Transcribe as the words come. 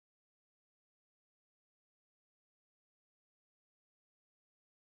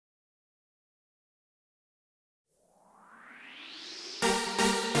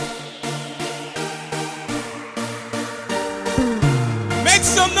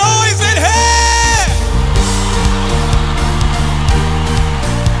some noise in here.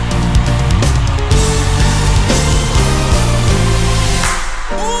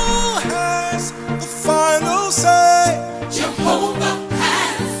 Who has the final say? Jehovah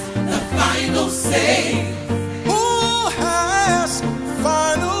has the final say. Who has the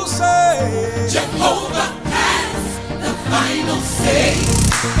final say? Jehovah has the final say.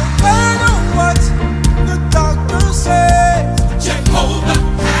 No matter what the doctor says, Jehovah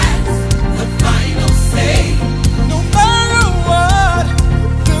has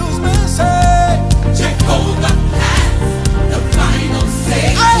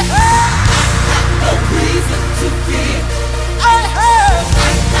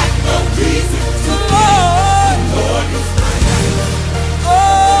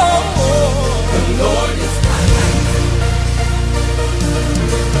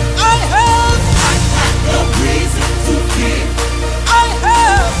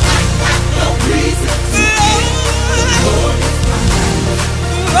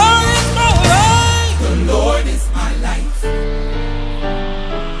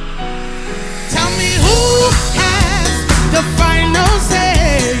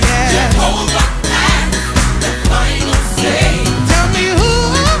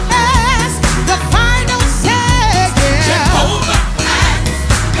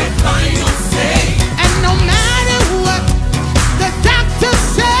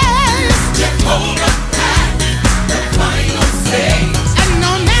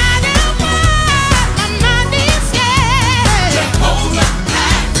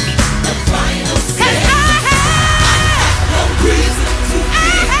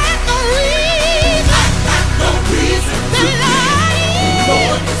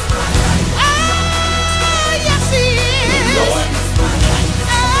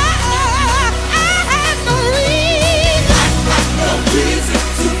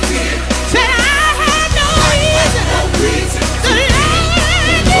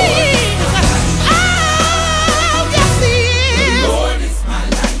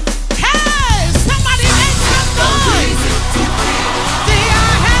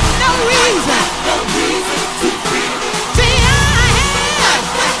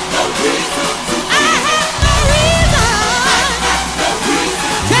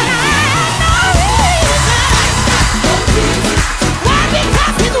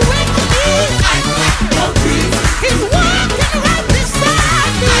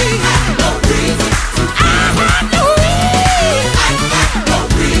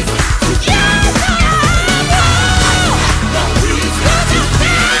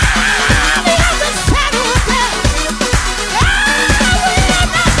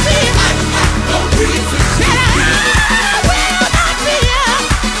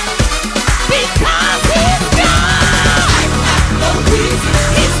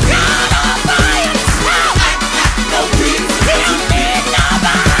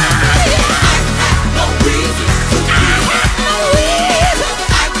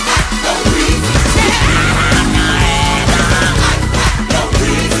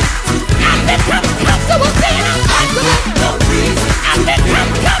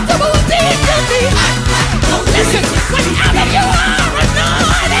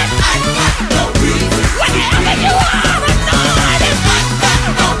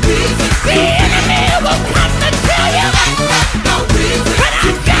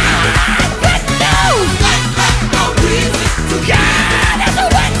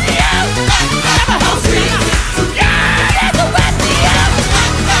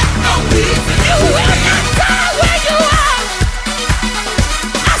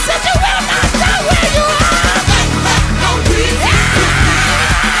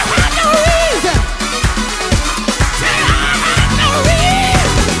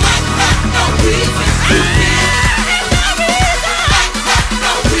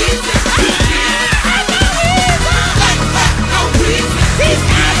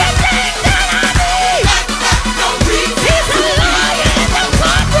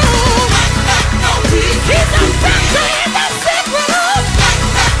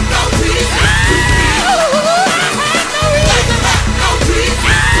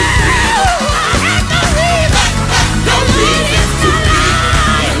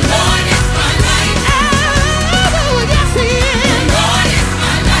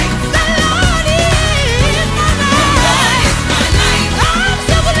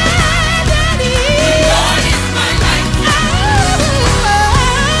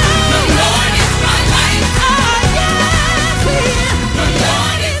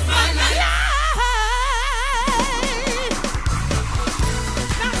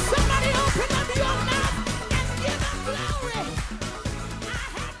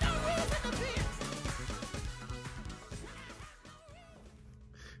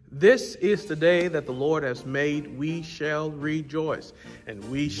This is the day that the Lord has made. We shall rejoice and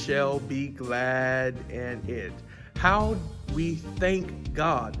we shall be glad in it. How we thank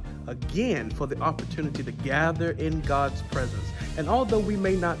God again for the opportunity to gather in God's presence. And although we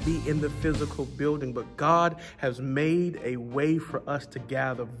may not be in the physical building, but God has made a way for us to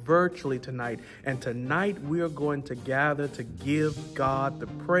gather virtually tonight. And tonight we are going to gather to give God the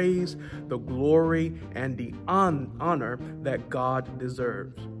praise, the glory, and the honor that God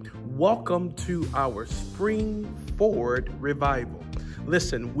deserves. Welcome to our Spring Forward Revival.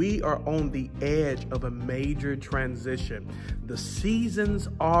 Listen, we are on the edge of a major transition. The seasons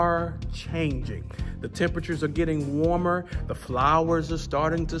are changing. The temperatures are getting warmer, the flowers are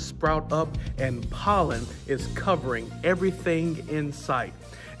starting to sprout up, and pollen is covering everything in sight.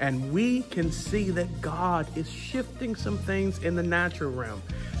 And we can see that God is shifting some things in the natural realm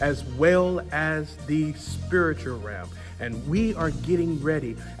as well as the spiritual realm. And we are getting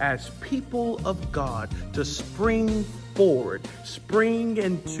ready as people of God to spring forward, spring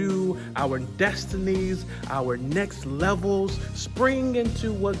into our destinies, our next levels, spring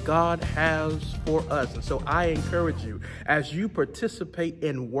into what God has for us. And so I encourage you, as you participate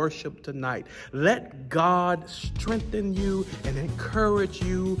in worship tonight, let God strengthen you and encourage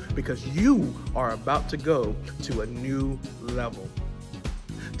you, because you are about to go to a new level.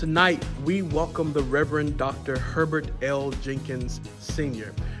 Tonight, we welcome the Reverend Dr. Herbert L. Jenkins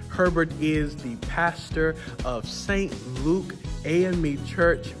Sr. Herbert is the pastor of St. Luke A&Me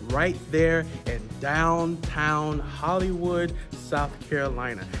Church right there in downtown Hollywood, South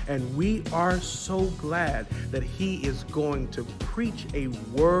Carolina. And we are so glad that he is going to preach a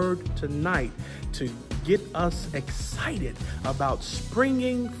word tonight to get us excited about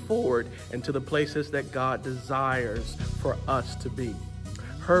springing forward into the places that God desires for us to be.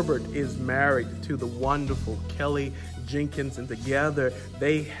 Herbert is married to the wonderful Kelly Jenkins, and together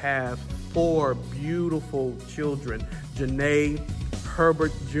they have 4 beautiful children: Janae,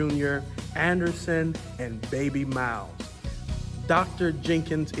 Herbert Jr., Anderson, and baby Miles. Dr.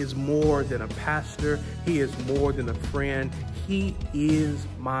 Jenkins is more than a pastor. He is more than a friend. He is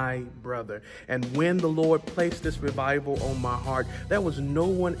my brother. And when the Lord placed this revival on my heart, there was no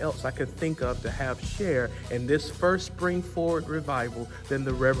one else I could think of to have share in this first Spring Forward revival than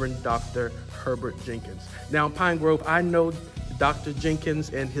the Reverend Dr. Herbert Jenkins. Now, Pine Grove, I know Dr. Jenkins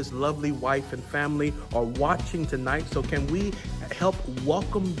and his lovely wife and family are watching tonight, so can we help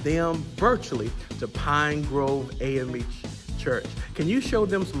welcome them virtually to Pine Grove A&Me Church? Can you show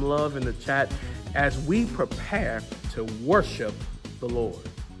them some love in the chat as we prepare to worship the Lord?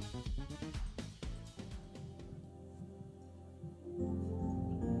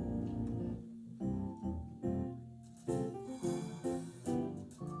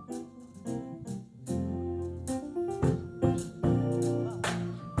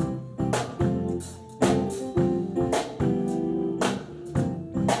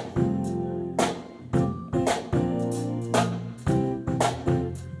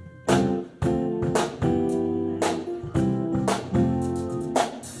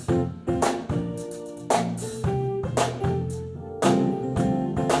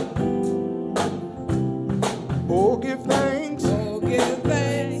 Oh, give thanks. Oh, give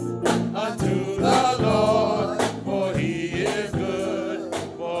thanks unto the Lord, for he is good,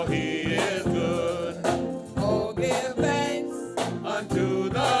 for he is good. Oh, give thanks unto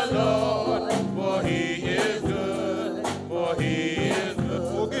the Lord, for he is good, for he is good.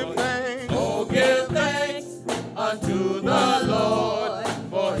 Oh, give thanks. Oh, give thanks unto the Lord,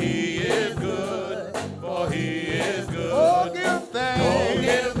 for he is good, for he is good. Oh, give thanks. Oh,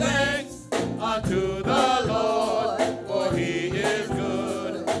 give thanks unto the Lord, for he is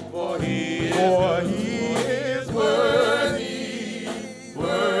good, for he is For good. he is Worthy,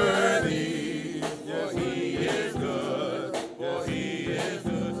 worthy, for he is good, for he is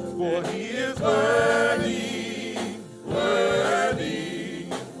good. For he is Worthy, worthy,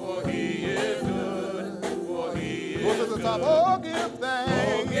 for he is good, for he is Go to the good. top. Oh, give Oh,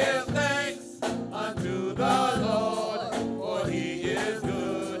 thanks. give thanks unto the Lord, for he is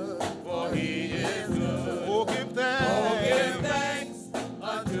good, for he is good. Oh, give Oh, thanks. give thanks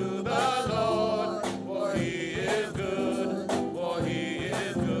unto the Lord, for he is good, for he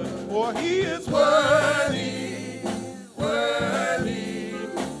is good. For he is Worthy, worthy,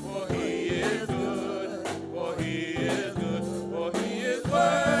 for he is good, for he is good, for he is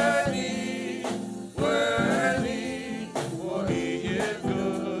worthy, worthy, for he is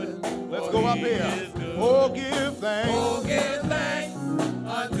good. Let's for go up he here. is good. Oh, give thanks. Oh, give thanks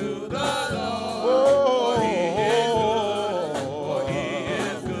unto the Lord, Oh, for he is good, for he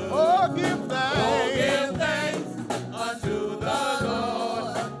is good. oh, give Oh, thanks. give thanks unto the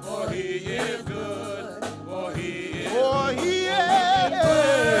Lord, for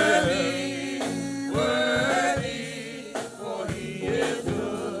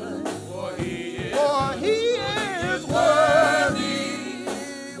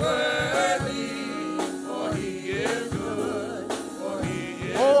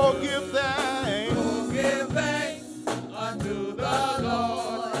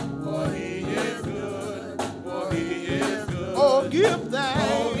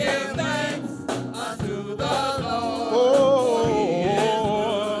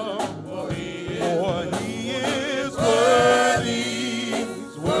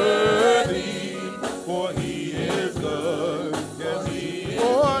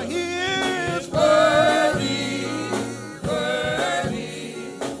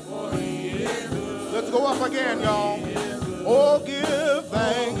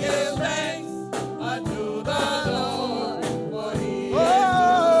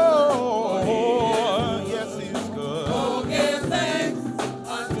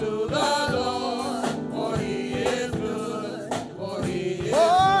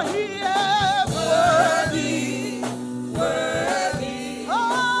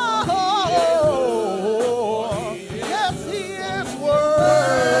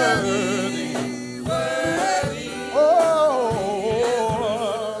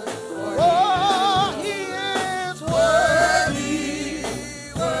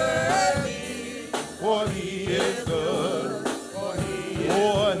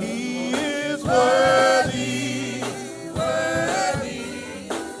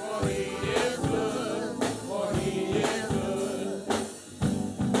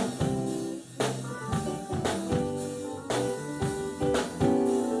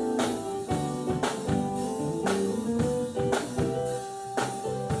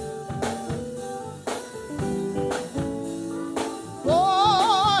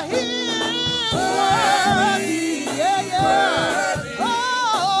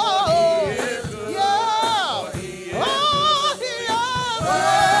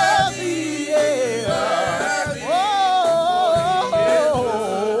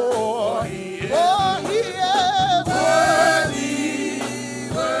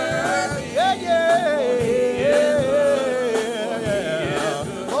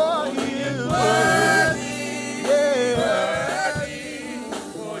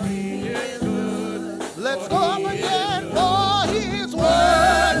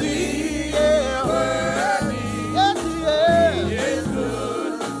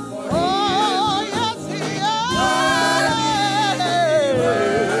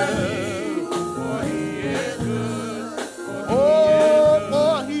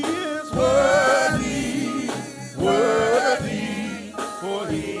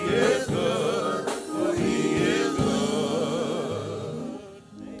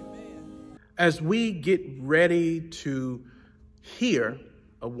As we get ready to hear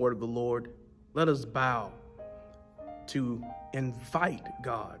a word of the Lord, let us bow to invite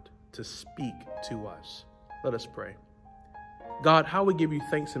God to speak to us. Let us pray. God, how we give you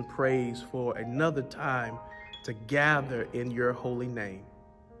thanks and praise for another time to gather in your holy name.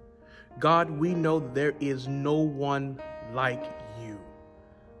 God, we know that there is no one like you.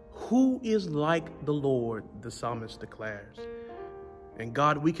 Who is like the Lord, the psalmist declares. And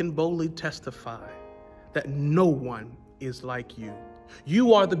God, we can boldly testify that no one is like you.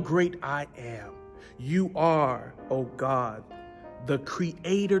 You are the great I am. You are, oh God, the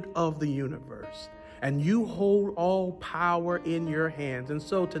creator of the universe. And you hold all power in your hands. And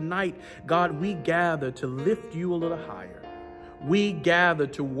so tonight, God, we gather to lift you a little higher. We gather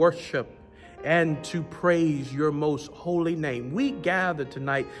to worship and to praise your most holy name. We gather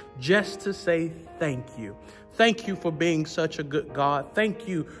tonight just to say thank you. Thank you for being such a good God. Thank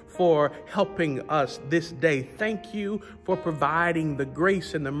you for helping us this day. Thank you for providing the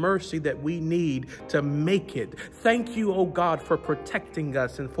grace and the mercy that we need to make it. Thank you, oh God, for protecting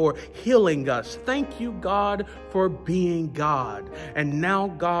us and for healing us. Thank you, God, for being God. And now,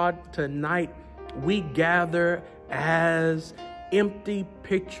 God, tonight we gather as empty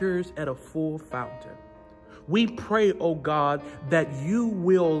pitchers at a full fountain. We pray, oh God, that you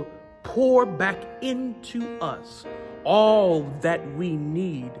will pour back into us all that we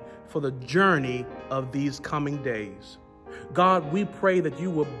need for the journey of these coming days. God, we pray that you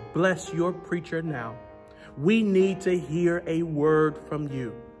will bless your preacher now. We need to hear a word from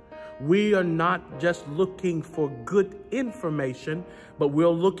you. We are not just looking for good information, but we're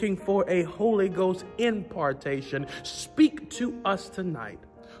looking for a Holy Ghost impartation. Speak to us tonight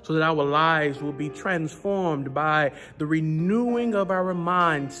so that our lives will be transformed by the renewing of our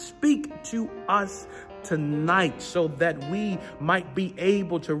minds. Speak to us tonight so that we might be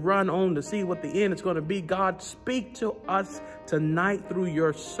able to run on to see what the end is going to be. God, speak to us tonight through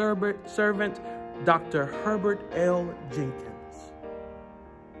your servant, Dr. Herbert L. Jenkins.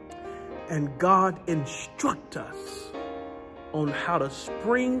 And God, instruct us on how to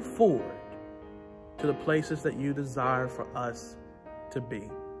spring forward to the places that you desire for us to be.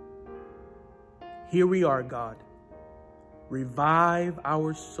 Here we are, God. Revive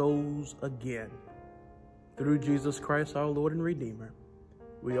our souls again. Through Jesus Christ, our Lord and Redeemer,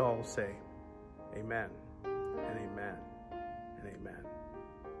 we all say, amen and amen and amen.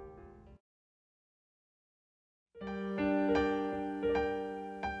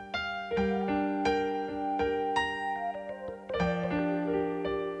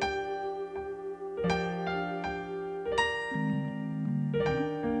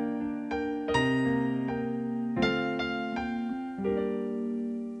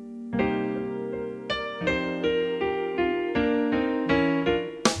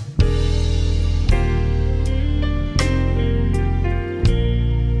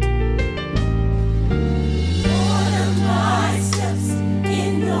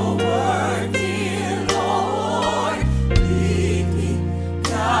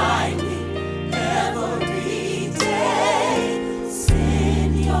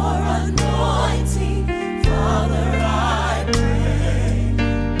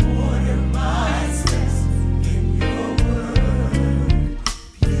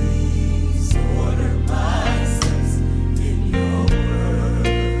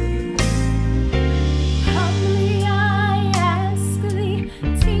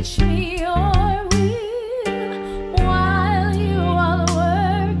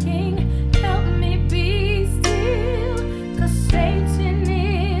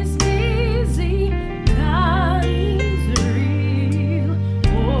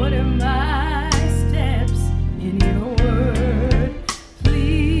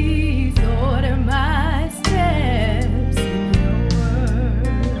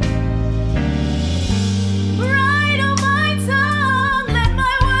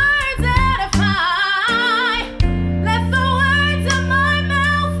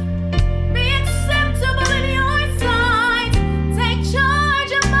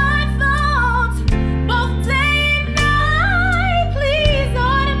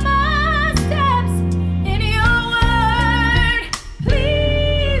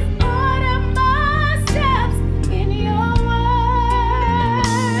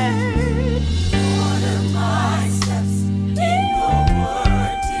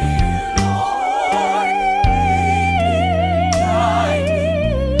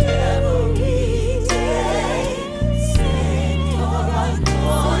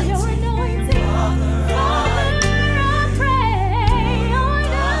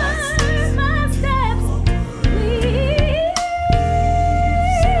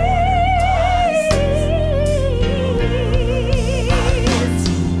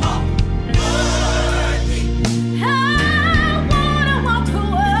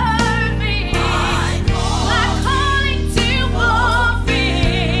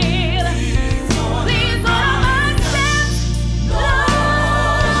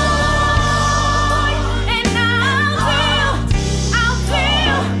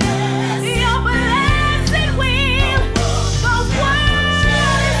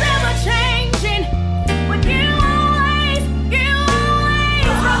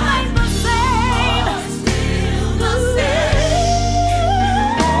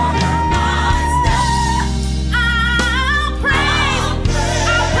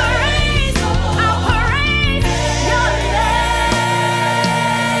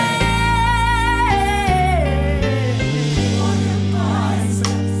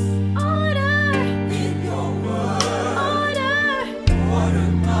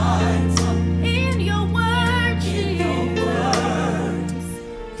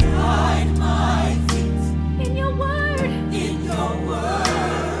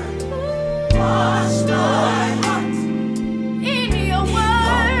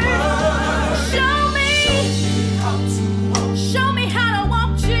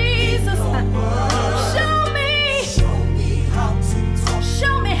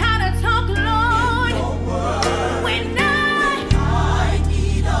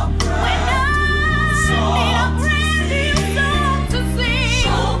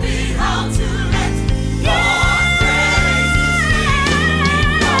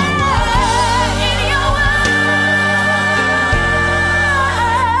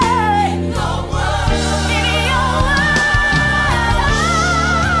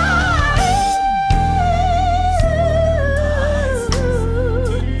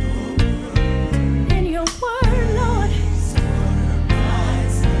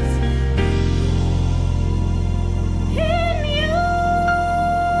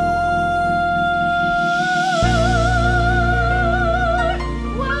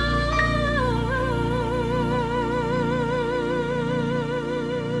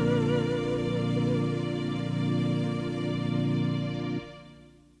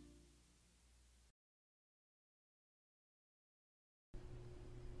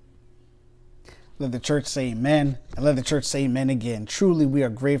 Let the church say amen, and let the church say amen again. Truly, we are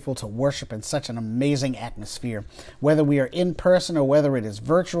grateful to worship in such an amazing atmosphere. Whether we are in person or whether it is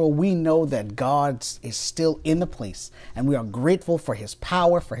virtual, we know that God is still in the place, and we are grateful for his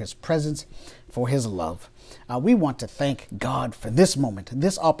power, for his presence, for his love. We want to thank God for this moment,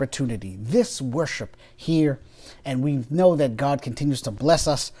 this opportunity, this worship here. And we know that God continues to bless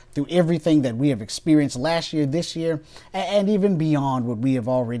us through everything that we have experienced last year, this year, and even beyond what we have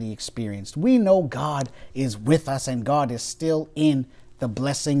already experienced. We know God is with us and God is still in the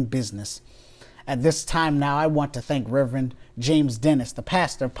blessing business. At this time now, I want to thank Reverend James Dennis, the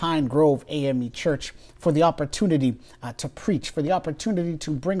pastor of Pine Grove AME Church, for the opportunity to preach, for the opportunity to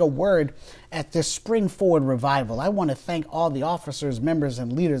bring a word at this Spring Forward revival. I want to thank all the officers, members,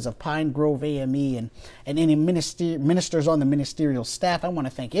 and leaders of Pine Grove AME and any ministers on the ministerial staff. I want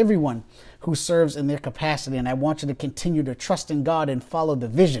to thank everyone who serves in their capacity, and I want you to continue to trust in God and follow the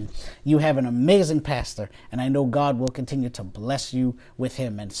vision. You have an amazing pastor, and I know God will continue to bless you with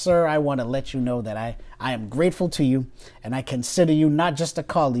him. And sir, I want to let you know that I am grateful to you, and I consider you not just a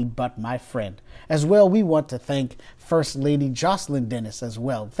colleague, but my friend. As well, we want to thank First Lady Jocelyn Dennis as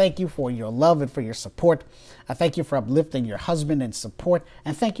well. Thank you for your love and for your support. I thank you for uplifting your husband and support,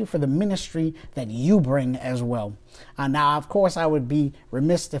 and thank you for the ministry that you bring as well. Now, of course, I would be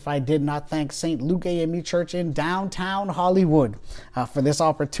remiss if I did not thank St. Luke AME Church in downtown Hollywood for this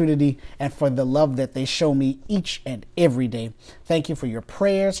opportunity and for the love that they show me each and every day. Thank you for your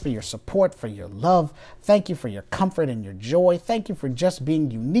prayers, for your support, for your love. Thank you for your comfort and your joy. Thank you for just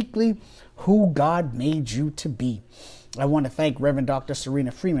being uniquely who God made you to be. I want to thank Reverend Dr.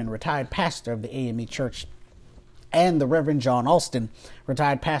 Serena Freeman, retired pastor of the AME Church, and the Reverend John Alston,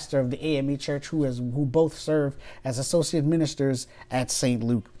 retired pastor of the AME Church, who both serve as associate ministers at St.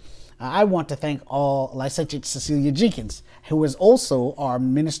 Luke. I want to thank all Licentiate Cecilia Jenkins, who is also our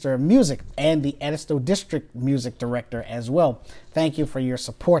Minister of Music and the Edisto District Music Director as well. Thank you for your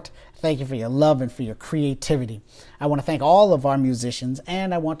support. Thank you for your love and for your creativity. I want to thank all of our musicians,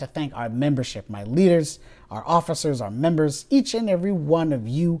 and I want to thank our membership, my leaders, our officers, our members. Each and every one of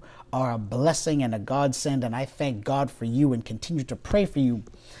you are a blessing and a godsend, and I thank God for you and continue to pray for you.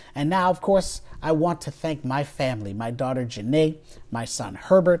 And now, of course, I want to thank my family, my daughter Janae, my son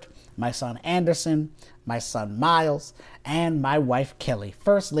Herbert, my son Anderson, my son Miles, and my wife Kelly,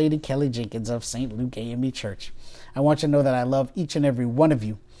 First Lady Kelly Jenkins of St. Luke AME Church. I want you to know that I love each and every one of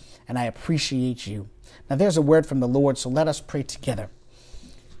you, and I appreciate you. Now, there's a word from the Lord, so let us pray together.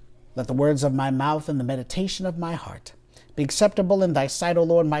 Let the words of my mouth and the meditation of my heart be acceptable in thy sight, O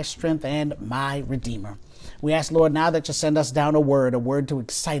Lord, my strength and my Redeemer. We ask, Lord, now that you send us down a word to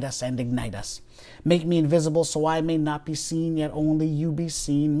excite us and ignite us. Make me invisible so I may not be seen, yet only you be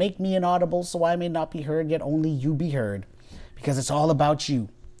seen. Make me inaudible so I may not be heard, yet only you be heard. Because it's all about you,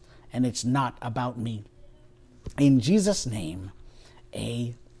 and it's not about me. In Jesus' name,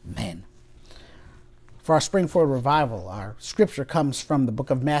 amen. For our Spring Forward Revival, our scripture comes from the book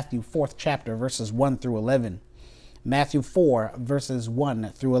of Matthew, 4th chapter, verses 1 through 11. Matthew 4, verses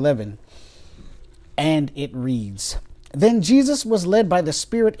 1 through 11. And it reads, Then Jesus was led by the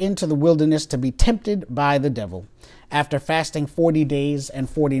Spirit into the wilderness to be tempted by the devil. After fasting 40 days and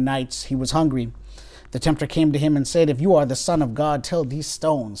 40 nights, he was hungry. The tempter came to him and said, If you are the Son of God, tell these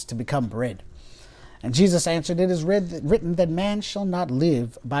stones to become bread. And Jesus answered, It is written that man shall not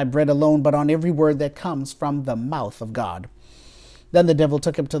live by bread alone, but on every word that comes from the mouth of God. Then the devil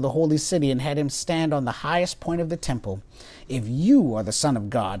took him to the holy city and had him stand on the highest point of the temple. If you are the Son of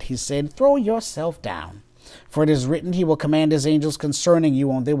God, he said, throw yourself down. For it is written, He will command His angels concerning you,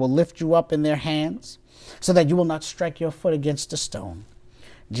 and they will lift you up in their hands, so that you will not strike your foot against a stone.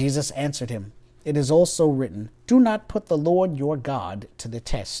 Jesus answered him, It is also written, Do not put the Lord your God to the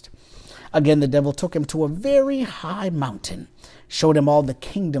test. Again the devil took him to a very high mountain, showed him all the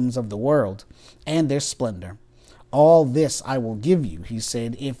kingdoms of the world and their splendor. All this I will give you, he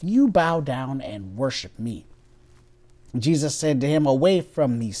said, if you bow down and worship me. Jesus said to him, Away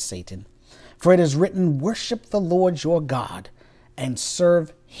from me, Satan, for it is written, Worship the Lord your God and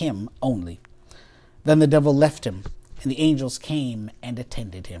serve him only. Then the devil left him, and the angels came and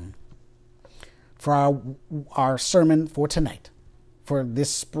attended him. For our sermon for tonight, for this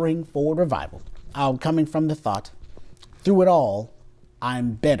Spring Forward Revival, coming from the thought, through it all,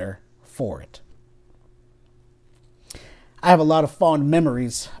 I'm better for it. I have a lot of fond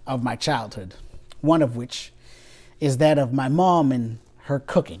memories of my childhood, one of which is that of my mom and her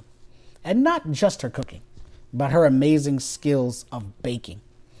cooking. And not just her cooking, but her amazing skills of baking.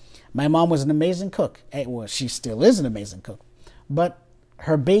 My mom was an amazing cook. Well, she still is an amazing cook. But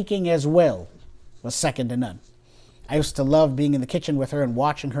her baking as well was second to none. I used to love being in the kitchen with her and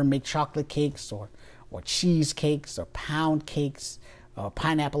watching her make chocolate cakes or cheesecakes or pound cakes or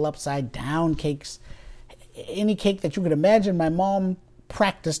pineapple upside down cakes. Any cake that you could imagine, my mom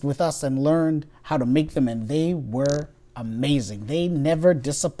practiced with us and learned how to make them, and they were amazing. They never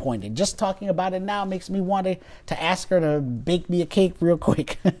disappointed. Just talking about it now makes me want to ask her to bake me a cake real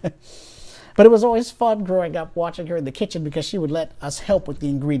quick. But it was always fun growing up watching her in the kitchen because she would let us help with the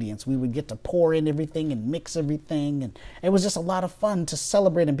ingredients. We would get to pour in everything and mix everything, and it was just a lot of fun to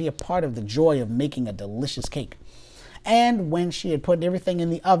celebrate and be a part of the joy of making a delicious cake. And when she had put everything in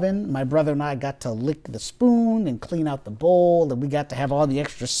the oven, my brother and I got to lick the spoon and clean out the bowl, and we got to have all the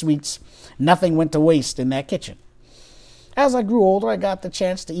extra sweets. Nothing went to waste in that kitchen. As I grew older, I got the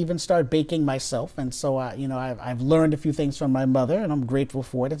chance to even start baking myself, and so I've learned a few things from my mother, and I'm grateful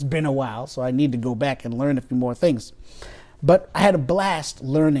for it. It's been a while, so I need to go back and learn a few more things. But I had a blast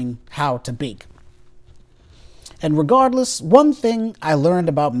learning how to bake. And regardless, one thing I learned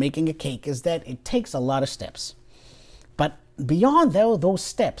about making a cake is that it takes a lot of steps. But beyond those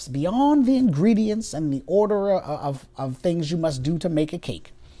steps, beyond the ingredients and the order of things you must do to make a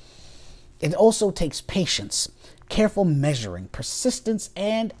cake, it also takes patience, careful measuring, persistence,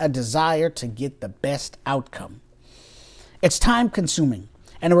 and a desire to get the best outcome. It's time-consuming,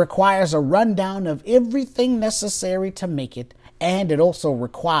 and it requires a rundown of everything necessary to make it, and it also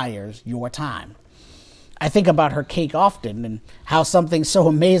requires your time. I think about her cake often and how something so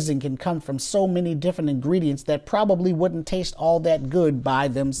amazing can come from so many different ingredients that probably wouldn't taste all that good by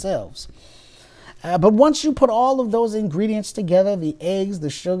themselves. But once you put all of those ingredients together, the eggs, the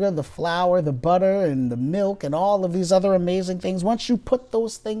sugar, the flour, the butter, and the milk, and all of these other amazing things, once you put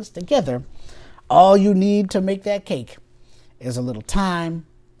those things together, all you need to make that cake is a little time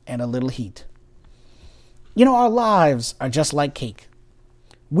and a little heat. You know, our lives are just like cake.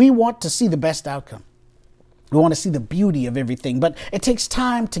 We want to see the best outcome. We want to see the beauty of everything, but it takes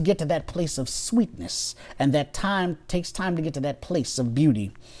time to get to that place of sweetness, and that time takes time to get to that place of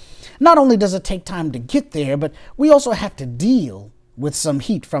beauty. Not only does it take time to get there, but we also have to deal with some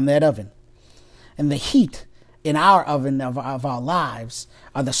heat from that oven. And the heat in our oven of our lives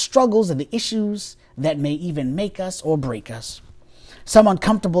are the struggles and the issues that may even make us or break us. Some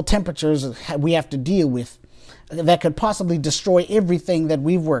uncomfortable temperatures we have to deal with that could possibly destroy everything that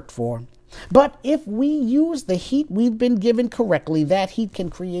we've worked for. But if we use the heat we've been given correctly, that heat can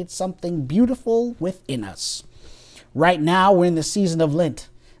create something beautiful within us. Right now, we're in the season of Lent.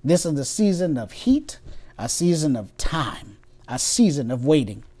 This is the season of heat, a season of time, a season of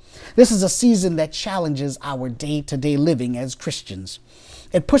waiting. This is a season that challenges our day-to-day living as Christians.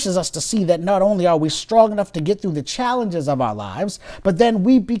 It pushes us to see that not only are we strong enough to get through the challenges of our lives, but then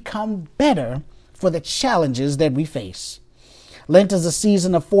we become better for the challenges that we face. Lent is a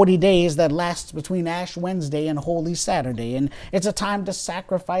season of 40 days that lasts between Ash Wednesday and Holy Saturday, and it's a time to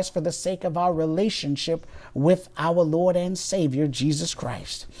sacrifice for the sake of our relationship with our Lord and Savior, Jesus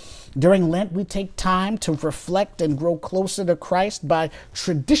Christ. During Lent, we take time to reflect and grow closer to Christ by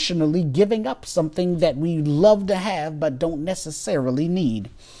traditionally giving up something that we love to have but don't necessarily need.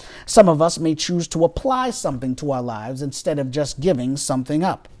 Some of us may choose to apply something to our lives instead of just giving something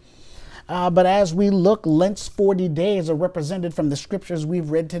up. But as we look, Lent's 40 days are represented from the scriptures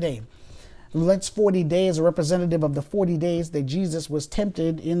we've read today. Lent's 40 days are representative of the 40 days that Jesus was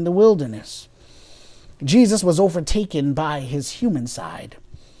tempted in the wilderness. Jesus was overtaken by his human side,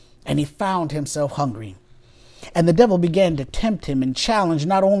 and he found himself hungry. And the devil began to tempt him and challenge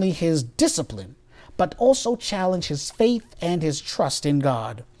not only his discipline, but also challenge his faith and his trust in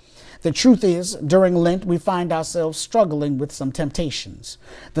God. The truth is, during Lent, we find ourselves struggling with some temptations.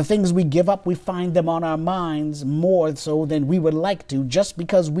 The things we give up, we find them on our minds more so than we would like to, just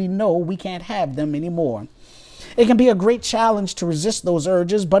because we know we can't have them anymore. It can be a great challenge to resist those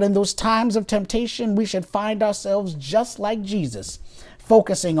urges, but in those times of temptation, we should find ourselves just like Jesus,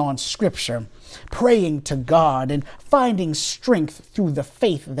 focusing on Scripture, praying to God, and finding strength through the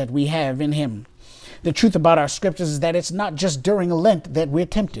faith that we have in Him. The truth about our scriptures is that it's not just during Lent that we're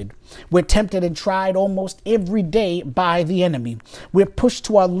tempted. We're tempted and tried almost every day by the enemy. We're pushed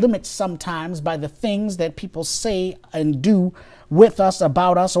to our limits sometimes by the things that people say and do with us,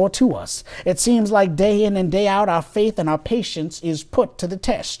 about us, or to us. It seems like day in and day out, our faith and our patience is put to the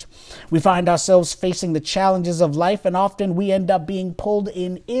test. We find ourselves facing the challenges of life, and often we end up being pulled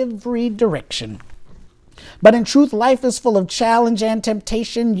in every direction. But in truth, life is full of challenge and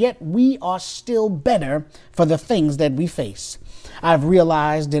temptation, yet we are still better for the things that we face. I've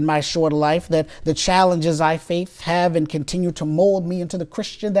realized in my short life that the challenges I face have and continue to mold me into the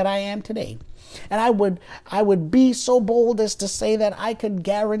Christian that I am today. And I would be so bold as to say that I could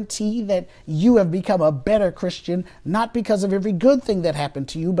guarantee that you have become a better Christian, not because of every good thing that happened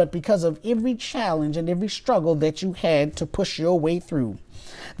to you, but because of every challenge and every struggle that you had to push your way through.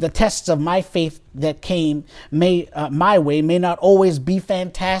 The tests of my faith that came my way may not always be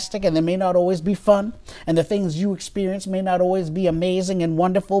fantastic, and they may not always be fun, and the things you experience may not always be amazing and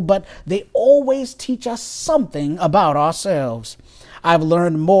wonderful, but they always teach us something about ourselves. I've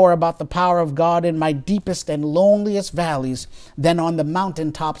learned more about the power of God in my deepest and loneliest valleys than on the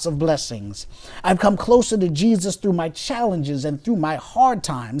mountaintops of blessings. I've come closer to Jesus through my challenges and through my hard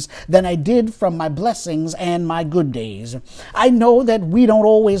times than I did from my blessings and my good days. I know that we don't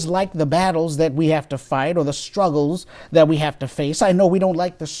always like the battles that we have to fight or the struggles that we have to face. I know we don't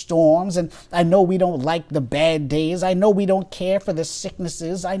like the storms, and I know we don't like the bad days. I know we don't care for the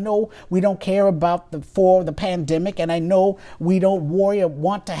sicknesses. I know we don't care about the pandemic, and I know we don't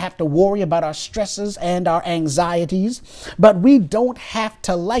want to have to worry about our stresses and our anxieties, but we don't have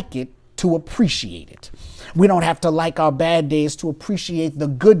to like it to appreciate it. We don't have to like our bad days to appreciate the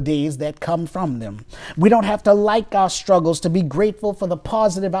good days that come from them. We don't have to like our struggles to be grateful for the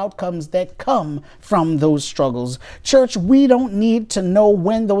positive outcomes that come from those struggles. Church, we don't need to know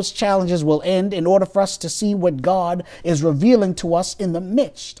when those challenges will end in order for us to see what God is revealing to us in the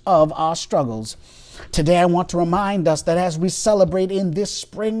midst of our struggles. Today, I want to remind us that as we celebrate in this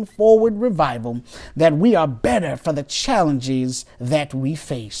spring forward revival, that we are better for the challenges that we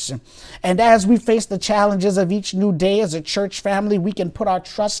face. And as we face the challenges of each new day as a church family, we can put our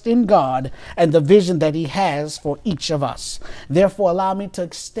trust in God and the vision that He has for each of us. Therefore, allow me to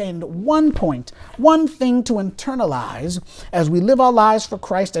extend one point, one thing to internalize as we live our lives for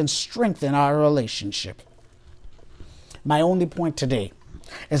Christ and strengthen our relationship. My only point today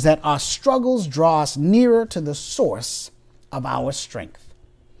is that our struggles draw us nearer to the source of our strength.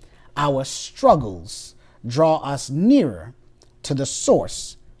 Our struggles draw us nearer to the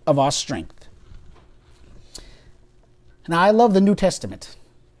source of our strength. Now, I love the New Testament,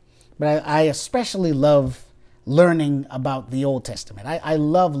 but I especially love learning about the Old Testament. I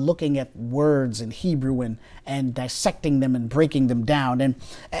love looking at words in Hebrew and dissecting them and breaking them down.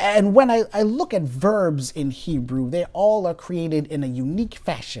 And when I look at verbs in Hebrew, they all are created in a unique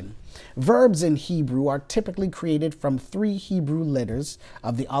fashion. Verbs in Hebrew are typically created from 3 Hebrew letters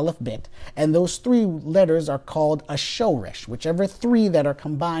of the alphabet, and those 3 letters are called a shoresh. Whichever 3 that are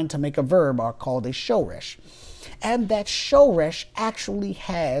combined to make a verb are called a shoresh. And that shoresh actually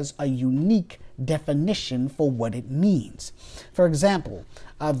has a unique definition for what it means. For example,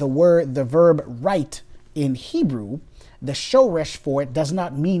 the verb write in Hebrew, the shoresh for it does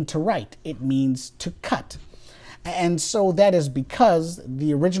not mean to write, it means to cut. And so that is because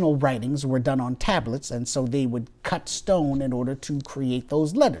the original writings were done on tablets, and so they would cut stone in order to create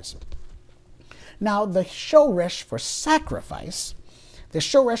those letters. Now, the shoresh for sacrifice, the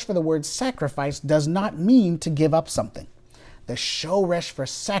shoresh for the word sacrifice does not mean to give up something. The shoresh for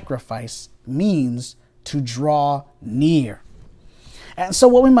sacrifice means to draw near. And so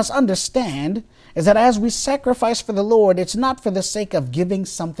what we must understand is that as we sacrifice for the Lord, it's not for the sake of giving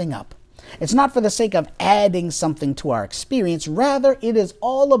something up. It's not for the sake of adding something to our experience. Rather, it is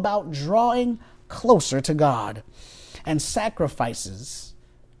all about drawing closer to God. And sacrifices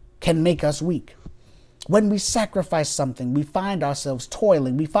can make us weak. When we sacrifice something, we find ourselves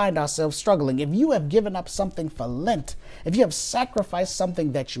toiling, we find ourselves struggling. If you have given up something for Lent, if you have sacrificed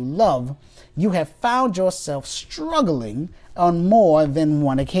something that you love, you have found yourself struggling on more than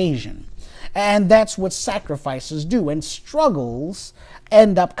one occasion. And that's what sacrifices do. And struggles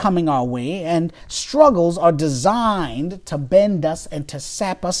end up coming our way, and struggles are designed to bend us and to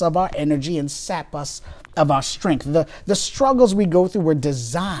sap us of our energy and sap us of our strength. The struggles we go through were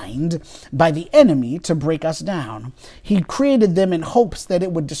designed by the enemy to break us down. He created them in hopes that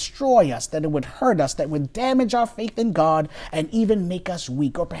it would destroy us, that it would hurt us, that would damage our faith in God and even make us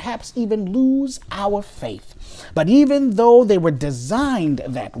weak, or perhaps even lose our faith. But even though they were designed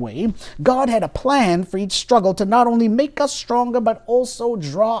that way, God had a plan for each struggle to not only make us stronger, but also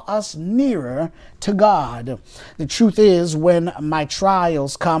draw us nearer to God. The truth is, when my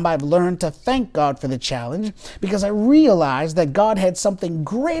trials come, I've learned to thank God for the challenge, because I realized that God had something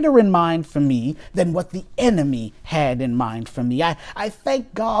greater in mind for me than what the enemy had in mind for me. I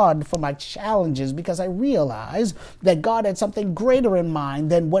thank God for my challenges because I realized that God had something greater in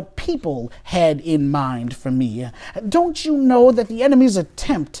mind than what people had in mind for me. Don't you know that the enemy's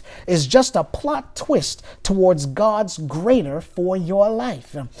attempt is just a plot twist towards God's greater for your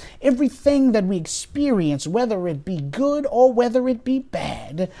life? Everything that we experience, whether it be good or whether it be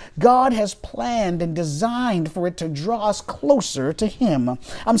bad, God has planned and designed for it to draw us closer to Him.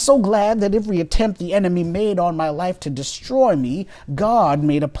 I'm so glad that every attempt the enemy made on my life to destroy me, God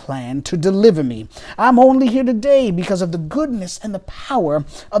made a plan to deliver me. I'm only here today because of the goodness and the power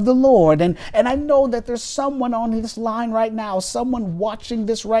of the Lord. And I know that there's someone on this line right now, someone watching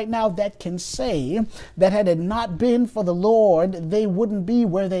this right now that can say that had it not been for the Lord, they wouldn't be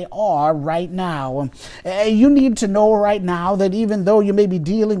where they are right now. You need to know right now that even though you may be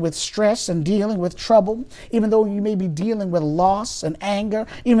dealing with stress and dealing with trouble, even though you may be dealing with loss and anger,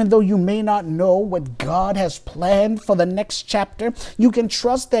 even though you may not know what God has planned for the next chapter, you can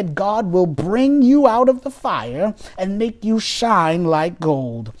trust that God will bring you out of the fire and make you shine like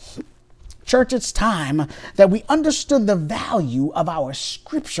gold. Church, it's time that we understood the value of our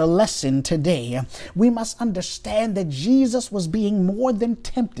scripture lesson today. We must understand that Jesus was being more than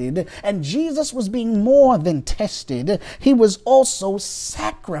tempted, and Jesus was being more than tested. He was also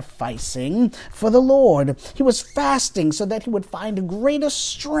sacrificing for the Lord. He was fasting so that he would find greater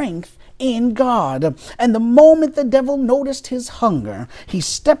strength in God. And the moment the devil noticed his hunger, he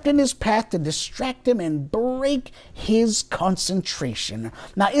stepped in his path to distract him and break his concentration.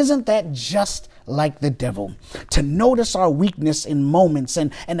 Now, isn't that just like the devil? To notice our weakness in moments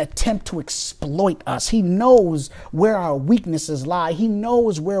and attempt to exploit us. He knows where our weaknesses lie. He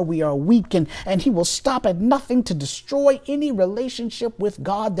knows where we are weak, and he will stop at nothing to destroy any relationship with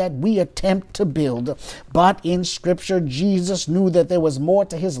God that we attempt to build. But in Scripture, Jesus knew that there was more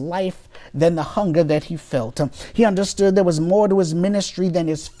to his life than the hunger that he felt. He understood there was more to his ministry than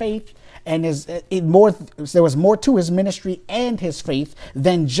his faith, and there was more to his ministry and his faith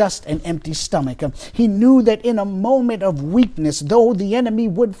than just an empty stomach. He knew that in a moment of weakness, though the enemy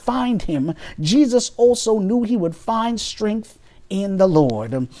would find him, Jesus also knew he would find strength in the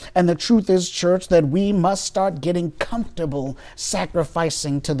Lord. And the truth is, church, that we must start getting comfortable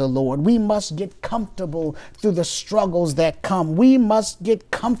sacrificing to the Lord. We must get comfortable through the struggles that come. We must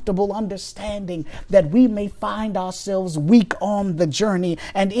get comfortable understanding that we may find ourselves weak on the journey,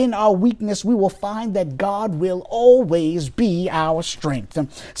 and in our weakness we will find that God will always be our strength.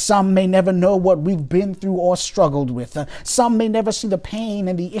 Some may never know what we've been through or struggled with. Some may never see the pain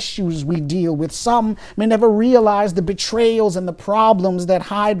and the issues we deal with. Some may never realize the betrayals and the problems that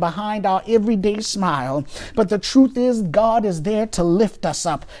hide behind our everyday smile. But the truth is, God is there to lift us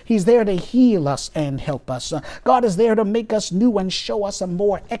up. He's there to heal us and help us. God is there to make us new and show us a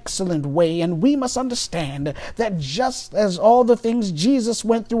more excellent way. And we must understand that just as all the things Jesus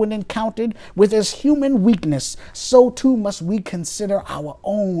went through and encountered with his human weakness, so too must we consider our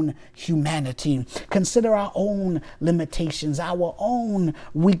own humanity, consider our own limitations, our own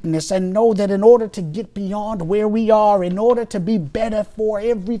weakness, and know that in order to get beyond where we are, in order to be better for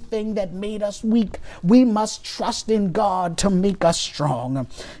everything that made us weak, we must trust in God to make us strong.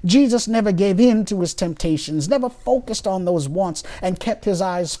 Jesus never gave in to his temptations, never focused on those wants, and kept his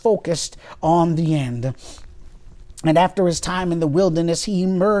eyes focused on the end. And after his time in the wilderness, he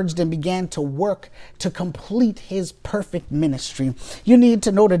emerged and began to work to complete his perfect ministry. You need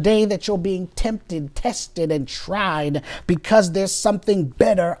to know today that you're being tempted, tested, and tried because there's something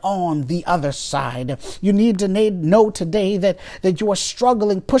better on the other side. You need to know today that you are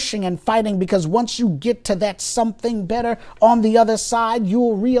struggling, pushing, and fighting, because once you get to that something better on the other side,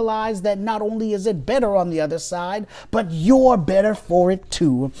 you'll realize that not only is it better on the other side, but you're better for it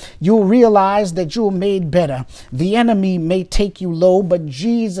too. You'll realize that you're made better. The enemy may take you low, but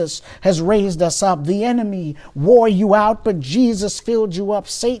Jesus has raised us up. The enemy wore you out, but Jesus filled you up.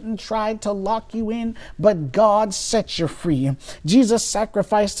 Satan tried to lock you in, but God set you free. Jesus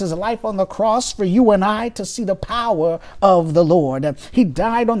sacrificed his life on the cross for you and I to see the power of the Lord. He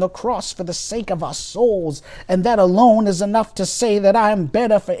died on the cross for the sake of our souls, and that alone is enough to say that I am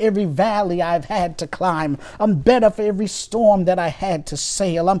better for every valley I've had to climb. I'm better for every storm that I had to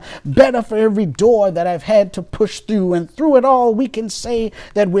sail. I'm better for every door that I've had to push through. And through it all, we can say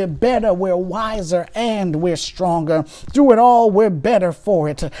that we're better, we're wiser, and we're stronger. Through it all, we're better for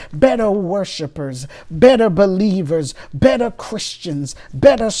it. Better worshipers, better believers, better Christians,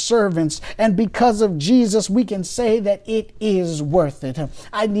 better servants. And because of Jesus, we can say that it is worth it.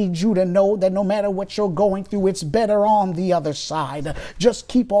 I need you to know that no matter what you're going through, it's better on the other side. Just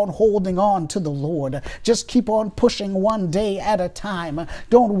keep on holding on to the Lord. Just keep on pushing one day at a time.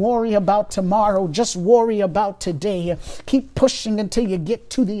 Don't worry about tomorrow. Just worry about today. today. Keep pushing until you get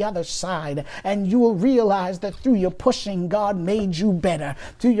to the other side, and you will realize that through your pushing, God made you better.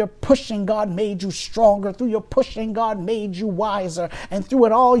 Through your pushing, God made you stronger. Through your pushing, God made you wiser. And through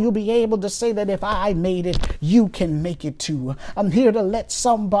it all, you'll be able to say that if I made it, you can make it too. I'm here to let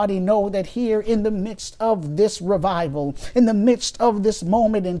somebody know that here in the midst of this revival, in the midst of this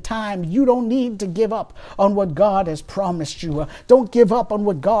moment in time, you don't need to give up on what God has promised you. Don't give up on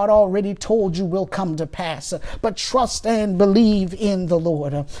what God already told you will come to pass, but trust and believe in the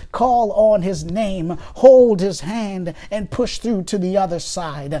Lord. Call on his name, hold his hand, and push through to the other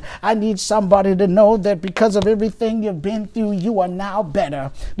side. I need somebody to know that because of everything you've been through, you are now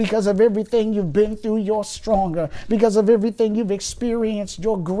better. Because of everything you've been through, you're stronger. Because of everything you've experienced,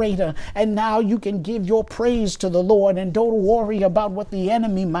 you're greater. And now you can give your praise to the Lord, and don't worry about what the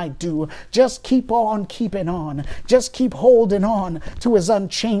enemy might do. Just keep on keeping on. Just keep holding on to his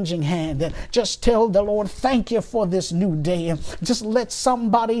unchanging hand. Just tell the Lord, thank you for this new day. Just let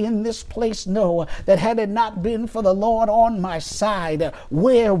somebody in this place know that had it not been for the Lord on my side,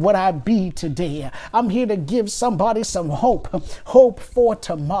 where would I be today? I'm here to give somebody some hope. Hope for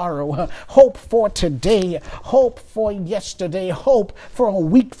tomorrow. Hope for today. Hope for yesterday. Hope for a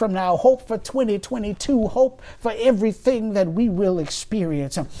week from now. Hope for 2022. Hope for everything that we will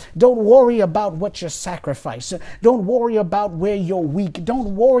experience. Don't worry about what you sacrifice. Don't worry about where you're weak.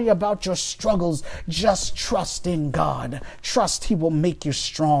 Don't worry about your struggles. Just trust in God. Trust he will make you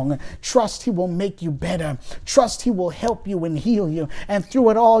strong. Trust he will make you better. Trust he will help you and heal you. And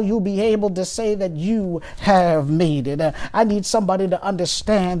through it all, you'll be able to say that you have made it. I need somebody to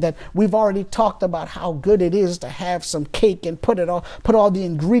understand that we've already talked about how good it is to have some cake and put all the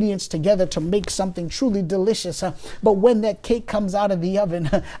ingredients together to make something truly delicious. But when that cake comes out of the oven,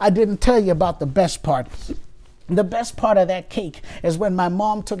 I didn't tell you about the best part. The best part of that cake is when my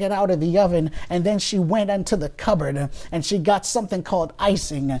mom took it out of the oven and then she went into the cupboard and she got something called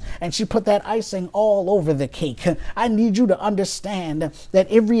icing and she put that icing all over the cake. I need you to understand that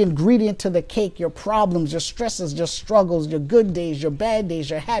every ingredient to the cake, your problems, your stresses, your struggles, your good days, your bad days,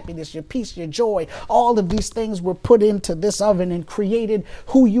 your happiness, your peace, your joy, all of these things were put into this oven and created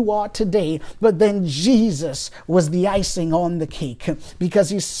who you are today. But then Jesus was the icing on the cake because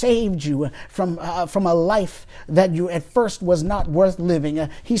he saved you from a life that you at first was not worth living.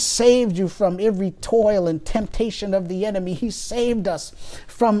 He saved you from every toil and temptation of the enemy. He saved us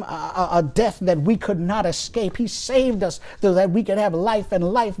from a death that we could not escape. He saved us so that we could have life and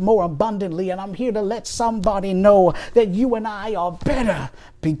life more abundantly. And I'm here to let somebody know that you and I are better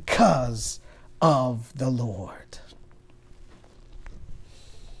because of the Lord.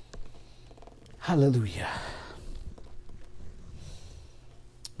 Hallelujah.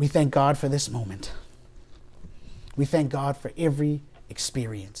 We thank God for this moment. We thank God for every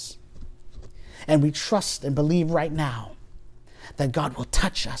experience. And we trust and believe right now that God will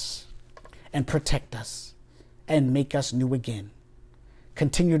touch us and protect us and make us new again.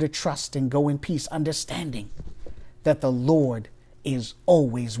 Continue to trust and go in peace, understanding that the Lord is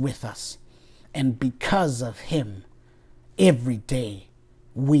always with us. And because of him, every day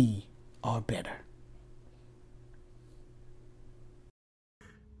we are better.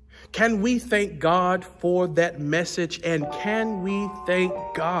 Can we thank God for that message? And can we thank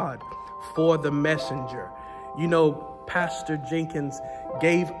God for the messenger? You know, Pastor Jenkins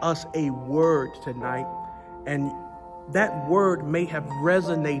gave us a word tonight, and that word may have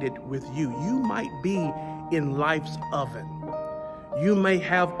resonated with you. You might be in life's oven. You may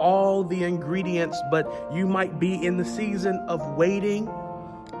have all the ingredients, but you might be in the season of waiting,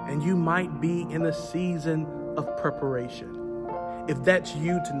 and you might be in a season of preparation. If that's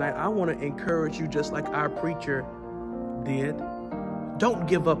you tonight, I want to encourage you just like our preacher did. Don't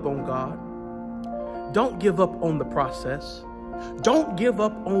give up on God. Don't give up on the process. Don't give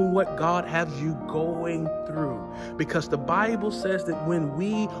up on what God has you going through, because the Bible says that when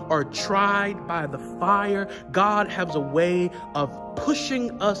we are tried by the fire, God has a way of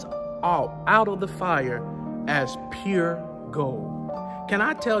pushing us out of the fire as pure gold. Can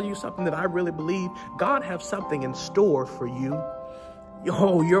I tell you something that I really believe? God has something in store for you.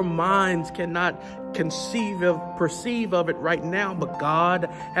 Oh, your minds cannot perceive of it right now, but God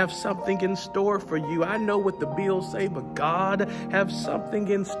have something in store for you. I know what the bills say, but God have something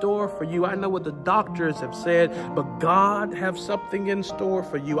in store for you. I know what the doctors have said, but God have something in store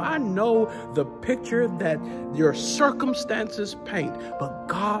for you. I know the picture that your circumstances paint, but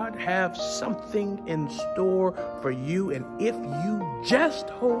God have something in store for you. And if you just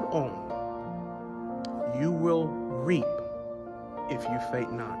hold on, you will reap if you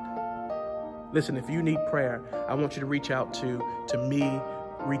faint not. Listen, if you need prayer, I want you to reach out to me,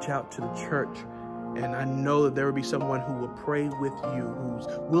 reach out to the church, And I know that there will be someone who will pray with you, who's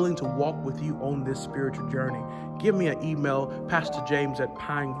willing to walk with you on this spiritual journey. Give me an email,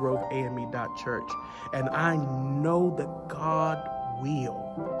 pastorjames@pinegroveame.church. And I know that God will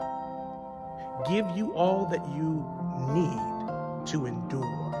give you all that you need to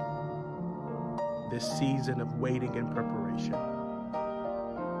endure this season of waiting and preparation.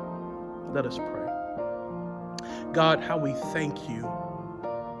 Let us pray. God, how we thank you.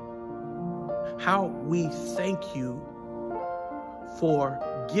 How we thank you for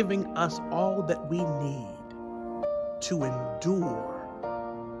giving us all that we need to endure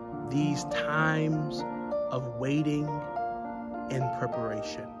these times of waiting and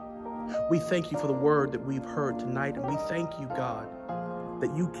preparation. We thank you for the word that we've heard tonight, and we thank you, God,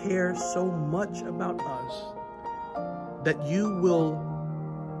 that you care so much about us, that you will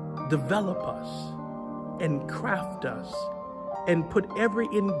develop us and craft us and put every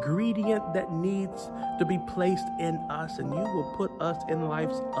ingredient that needs to be placed in us, and you will put us in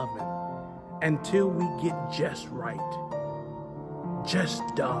life's oven until we get just right, just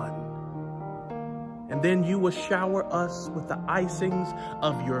done. And then you will shower us with the icings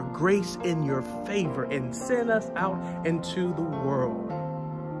of your grace and your favor and send us out into the world.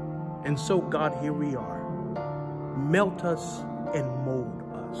 And so, God, here we are. Melt us and mold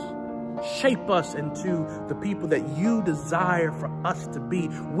us. Shape us into the people that you desire for us to be.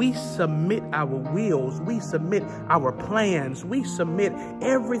 We submit our wills. We submit our plans. We submit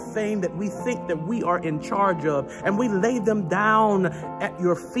everything that we think that we are in charge of, and we lay them down at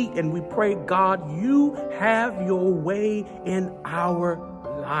your feet, and we pray, God, you have your way in our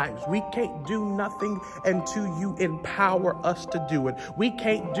lives. We can't do nothing until you empower us to do it. We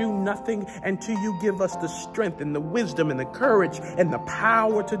can't do nothing until you give us the strength and the wisdom and the courage and the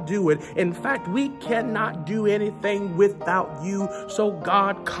power to do it. In fact, we cannot do anything without you. So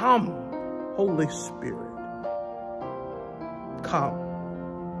God, come, Holy Spirit, come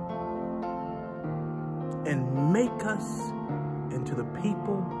and make us into the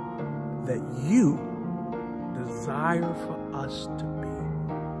people that you desire for us to be.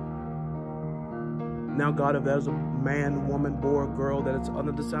 Now, God, if there's a man, woman, boy, or girl that is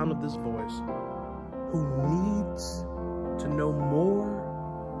under the sound of this voice who needs to know more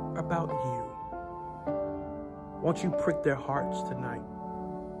about you, won't you prick their hearts tonight?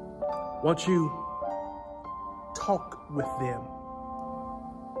 Won't you talk with them?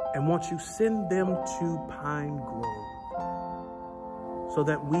 And won't you send them to Pine Grove so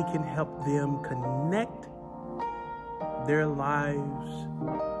that we can help them connect their lives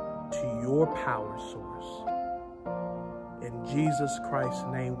to your power source. In Jesus Christ's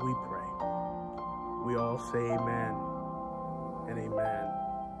name we pray. We all say amen and amen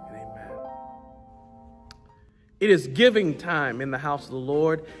and amen. It is giving time in the house of the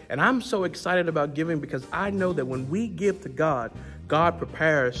Lord, and I'm so excited about giving because I know that when we give to God, God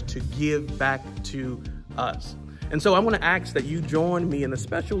prepares to give back to us. And so I'm going to ask that you join me in a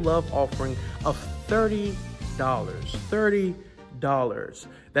special love offering of $30. $30.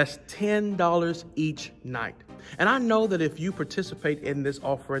 That's $10 each night. And I know that if you participate in this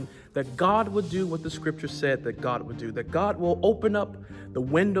offering, that God will do what the scripture said that God would do, that God will open up the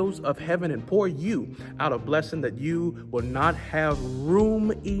windows of heaven and pour you out a blessing that you will not have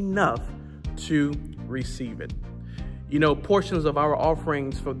room enough to receive it. You know, portions of our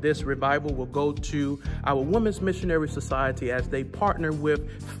offerings for this revival will go to our Women's Missionary Society as they partner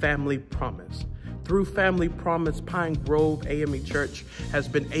with Family Promise. Through Family Promise, Pine Grove AME Church has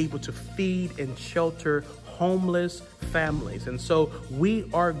been able to feed and shelter homeless families. And so we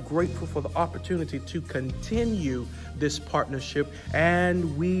are grateful for the opportunity to continue this partnership,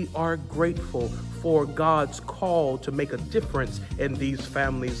 and we are grateful for God's call to make a difference in these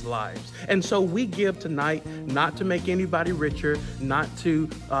families' lives. And so we give tonight not to make anybody richer, not to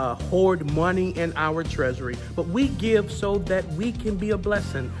hoard money in our treasury, but we give so that we can be a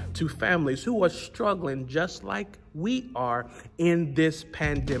blessing to families who are struggling just like we are in this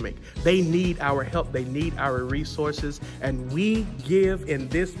pandemic. They need our help. They need our resources. And we give in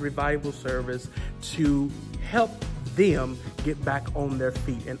this revival service to help them get back on their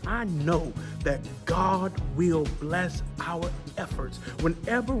feet. And I know that God will bless our efforts.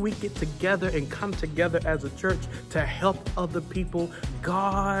 Whenever we get together and come together as a church to help other people,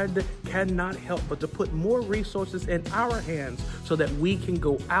 God cannot help but to put more resources in our hands so that we can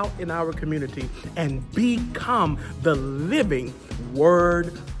go out in our community and become the living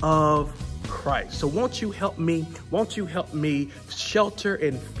Word of Christ. So won't you help me? Won't you help me shelter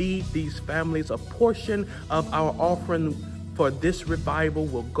and feed these families? A portion of our offering for this revival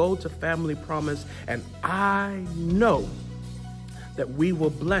will go to Family Promise, and I know that we will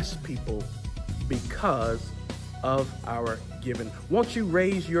bless people because of our giving. Won't you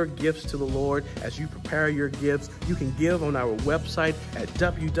raise your gifts to the Lord? As you prepare your gifts, you can give on our website at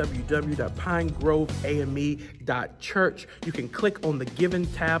www.pinegroveame.church. You can click on the Giving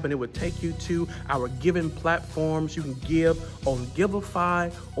tab and it will take you to our giving platforms. You can give on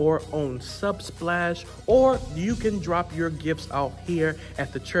Giveify or on Subsplash, or you can drop your gifts out here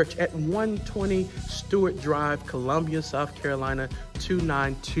at the church at 120 Stewart Drive, Columbia, South Carolina,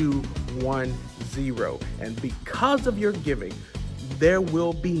 29210. And because of your giving, there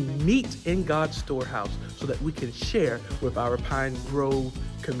will be meat in God's storehouse so that we can share with our Pine Grove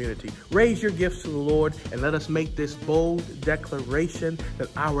community. Raise your gifts to the Lord and let us make this bold declaration that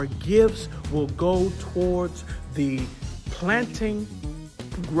our gifts will go towards the planting,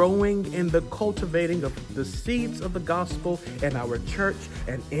 growing, and the cultivating of the seeds of the gospel in our church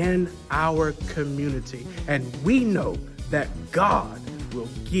and in our community. And we know that God will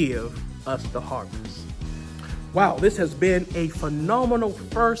give us the harvest. Wow, this has been a phenomenal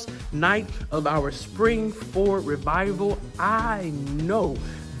first night of our Spring Forward Revival. I know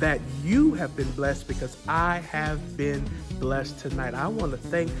that you have been blessed because I have been blessed tonight. I want to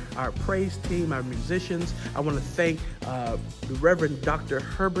thank our praise team, our musicians. I want to thank the Reverend Dr.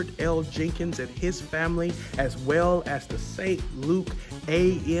 Herbert L. Jenkins and his family, as well as the St. Luke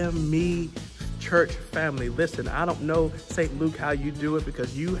AME church family. Listen, I don't know, St. Luke, how you do it,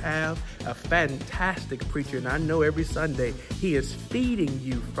 because you have a fantastic preacher, and I know every Sunday he is feeding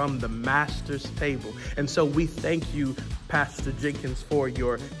you from the master's table. And so we thank you, Pastor Jenkins, for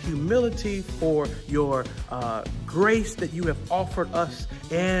your humility, for your grace that you have offered us,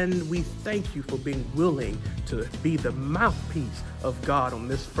 and we thank you for being willing to be the mouthpiece of God on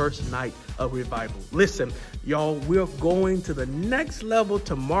this first night of revival. Listen, y'all, we're going to the next level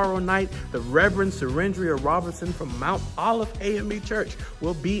tomorrow night. The Reverend Serendria Robinson from Mount Olive AME Church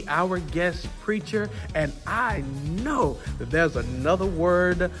will be our guest preacher, and I know that there's another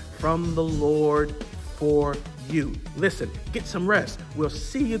word from the Lord for you. Listen, get some rest. We'll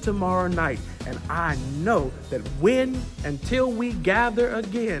see you tomorrow night, and I know that until we gather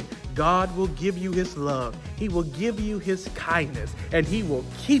again, God will give you his love. He will give you his kindness, and he will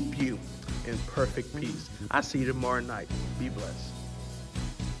keep you in perfect peace. I'll see you tomorrow night. Be blessed.